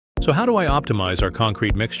So how do I optimize our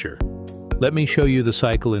concrete mixture? Let me show you the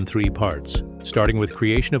cycle in 3 parts, starting with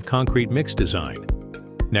creation of concrete mix design,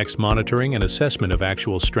 next monitoring and assessment of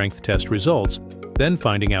actual strength test results, then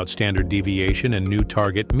finding out standard deviation and new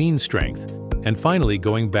target mean strength, and finally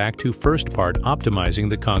going back to first part optimizing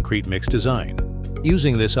the concrete mix design.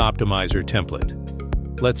 Using this optimizer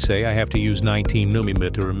template, let's say I have to use 19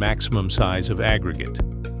 mm maximum size of aggregate.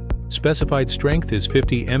 Specified strength is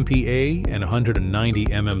 50 MPa and 190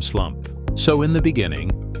 mm slump. So in the beginning,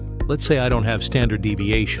 let's say I don't have standard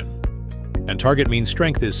deviation, and target mean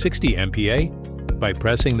strength is 60 MPa. By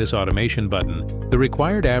pressing this automation button, the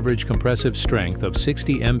required average compressive strength of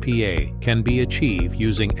 60 MPa can be achieved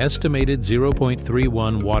using estimated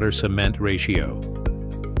 0.31 water-cement ratio.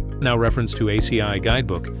 Now, reference to ACI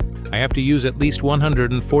guidebook, I have to use at least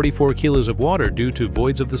 144 kilos of water due to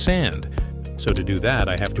voids of the sand. So to do that,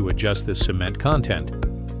 I have to adjust this cement content.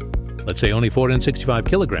 Let's say only 465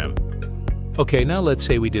 kilogram. Okay, now let's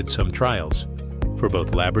say we did some trials, for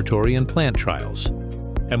both laboratory and plant trials,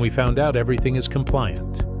 and we found out everything is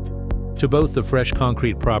compliant to both the fresh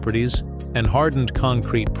concrete properties and hardened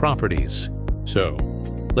concrete properties. So,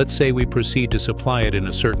 let's say we proceed to supply it in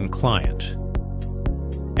a certain client.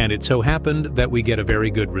 And it so happened that we get a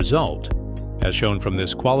very good result. As shown from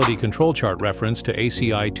this quality control chart reference to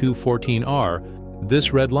ACI 214R,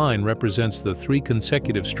 this red line represents the 3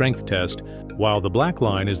 consecutive strength test, while the black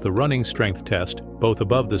line is the running strength test, both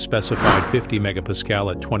above the specified 50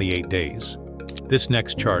 megapascal at 28 days. This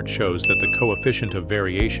next chart shows that the coefficient of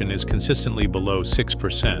variation is consistently below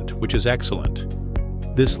 6%, which is excellent.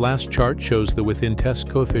 This last chart shows the within test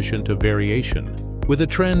coefficient of variation, with a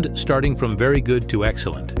trend starting from very good to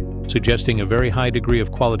excellent, suggesting a very high degree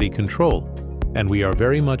of quality control, and we are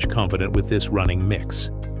very much confident with this running mix.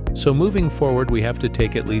 So moving forward, we have to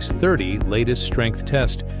take at least 30 latest strength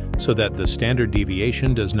tests so that the standard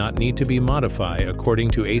deviation does not need to be modified according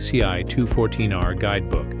to ACI 214R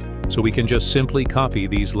guidebook. So we can just simply copy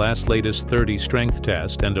these latest 30 strength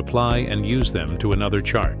tests and apply and use them to another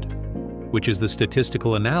chart, which is the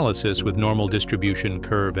statistical analysis with normal distribution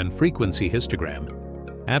curve and frequency histogram.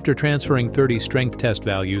 After transferring 30 strength test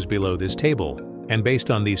values below this table, and based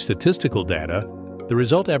on these statistical data, the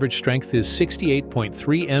result average strength is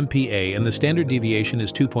 68.3 MPa and the standard deviation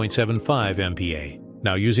is 2.75 MPa.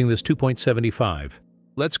 Now using this 2.75,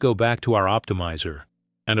 let's go back to our optimizer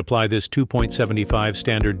and apply this 2.75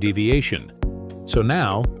 standard deviation. So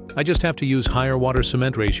now, I just have to use higher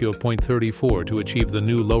water-cement ratio of 0.34 to achieve the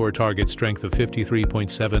new lower target strength of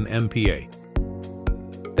 53.7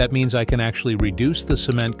 MPa. That means I can actually reduce the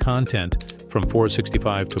cement content from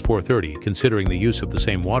 465 to 430, considering the use of the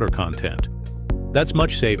same water content. That's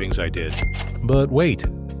much savings I did. But wait,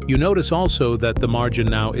 you notice also that the margin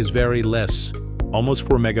now is very less, almost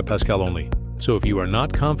 4 megapascal only. So if you are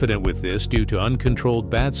not confident with this due to uncontrolled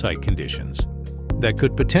bad site conditions, that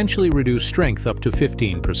could potentially reduce strength up to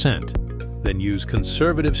 15%. Then use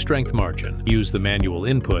conservative strength margin. Use the manual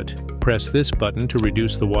input. Press this button to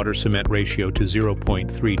reduce the water-cement ratio to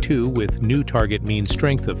 0.32 with new target mean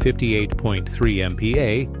strength of 58.3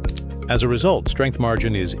 MPa. As a result, strength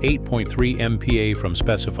margin is 8.3 MPa from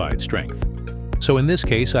specified strength. So in this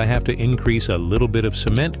case, I have to increase a little bit of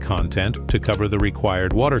cement content to cover the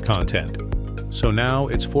required water content. So now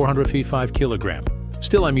it's 455 kilogram.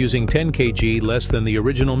 Still, I'm using 10 kg less than the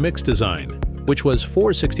original mix design, which was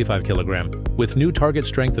 465 kilogram with new target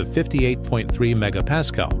strength of 58.3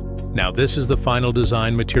 megapascal. Now this is the final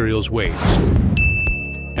design materials weights.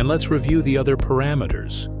 And let's review the other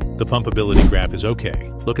parameters. The pumpability graph is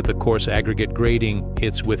okay. Look at the coarse aggregate grading,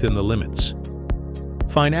 it's within the limits.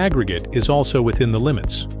 Fine aggregate is also within the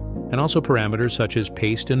limits, and also parameters such as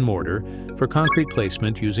paste and mortar for concrete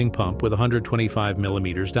placement using pump with 125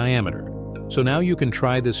 millimeters diameter. So now you can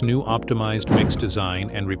try this new optimized mix design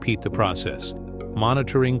and repeat the process.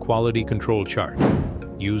 Monitoring quality control chart.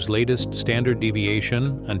 Use latest standard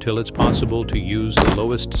deviation until it's possible to use the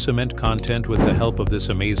lowest cement content with the help of this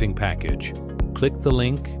amazing package. Click the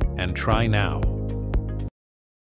link and try now.